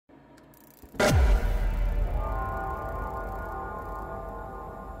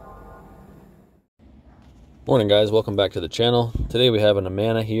Morning guys, welcome back to the channel. Today we have an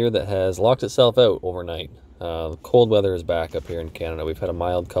Amana here that has locked itself out overnight. The cold weather is back up here in Canada. We've had a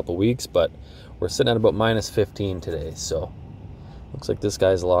mild couple weeks, but we're sitting at about minus 15 today, so looks like this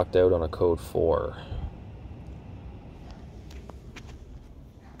guy's locked out on a code 4.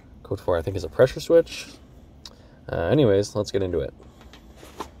 Code 4 I think is a pressure switch. Anyways, let's get into it.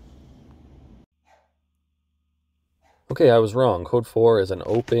 Okay, I was wrong. Code 4 is an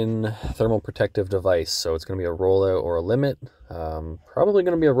open thermal protective device, so it's going to be a rollout or a limit. Probably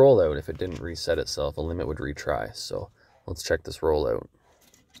going to be a rollout. If it didn't reset itself, a limit would retry. So let's check this rollout.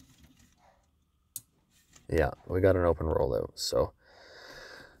 Yeah, we got an open rollout. So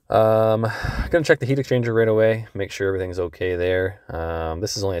I'm going to check the heat exchanger right away, make sure everything's okay there.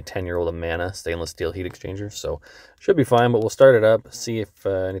 This is only a 10-year-old Amana stainless steel heat exchanger, so should be fine, but we'll start it up, see if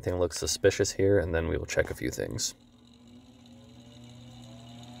anything looks suspicious here, and then we will check a few things.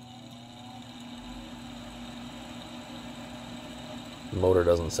 The motor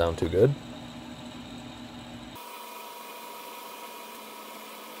doesn't sound too good.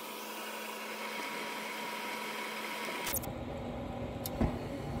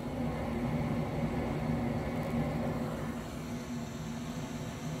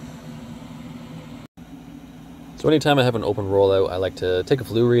 So anytime I have an open rollout, I like to take a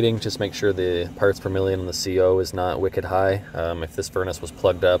flue reading, just make sure the parts per million in the CO is not wicked high. If this furnace was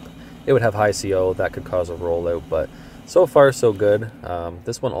plugged up, it would have high CO, that could cause a rollout, but so far so good.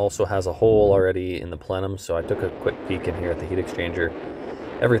 This one also has a hole already in the plenum, so I took a quick peek in here at the heat exchanger.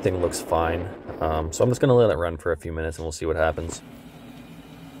 Everything looks fine, so I'm just going to let it run for a few minutes and we'll see what happens.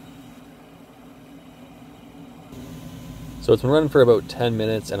 So it's been running for about 10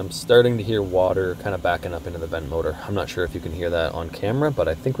 minutes and I'm starting to hear water kind of backing up into the vent motor. I'm not sure if you can hear that on camera, but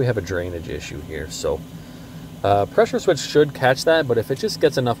I think we have a drainage issue here. So pressure switch should catch that, but if it just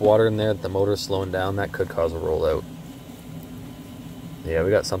gets enough water in there that the motor's slowing down, that could cause a rollout. Yeah,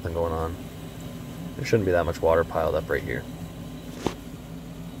 we got something going on. There shouldn't be that much water piled up right here.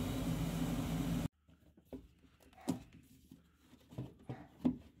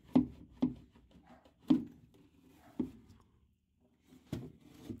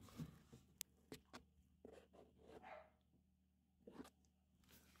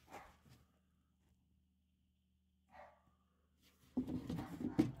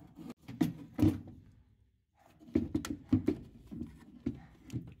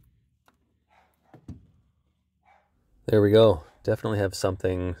 There we go. Definitely have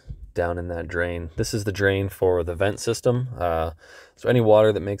something down in that drain. This is the drain for the vent system. So any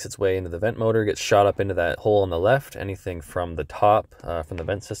water that makes its way into the vent motor gets shot up into that hole on the left. Anything from the top, from the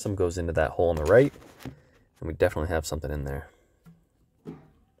vent system, goes into that hole on the right. And we definitely have something in there.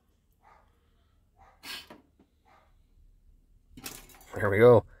 There we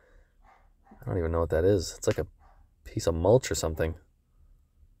go. I don't even know what that is. It's like a piece of mulch or something.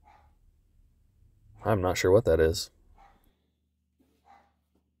 I'm not sure what that is.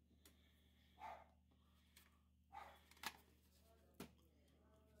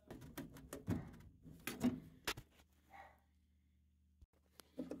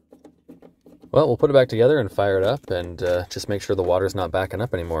 Well, we'll put it back together and fire it up and just make sure the water's not backing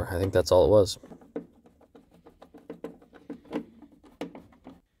up anymore. I think that's all it was.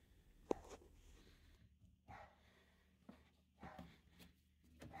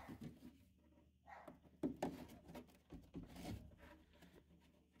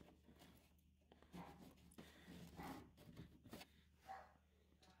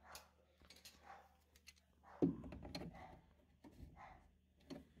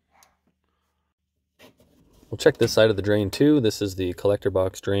 We'll check this side of the drain too. This is the collector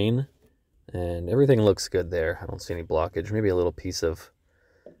box drain, and everything looks good there. I don't see any blockage, maybe a little piece of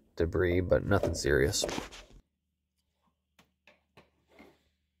debris, but nothing serious.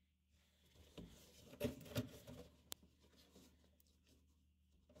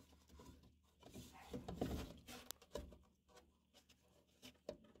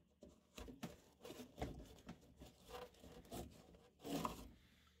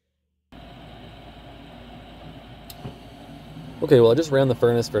 Okay, well I just ran the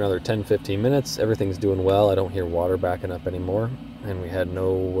furnace for another 10-15 minutes. Everything's doing well. I don't hear water backing up anymore. And we had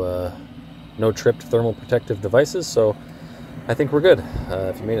no tripped thermal protective devices, so I think we're good.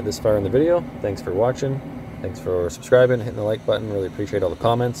 If you made it this far in the video, thanks for watching. Thanks for subscribing, hitting the like button. Really appreciate all the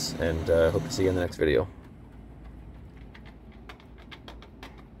comments, and hope to see you in the next video.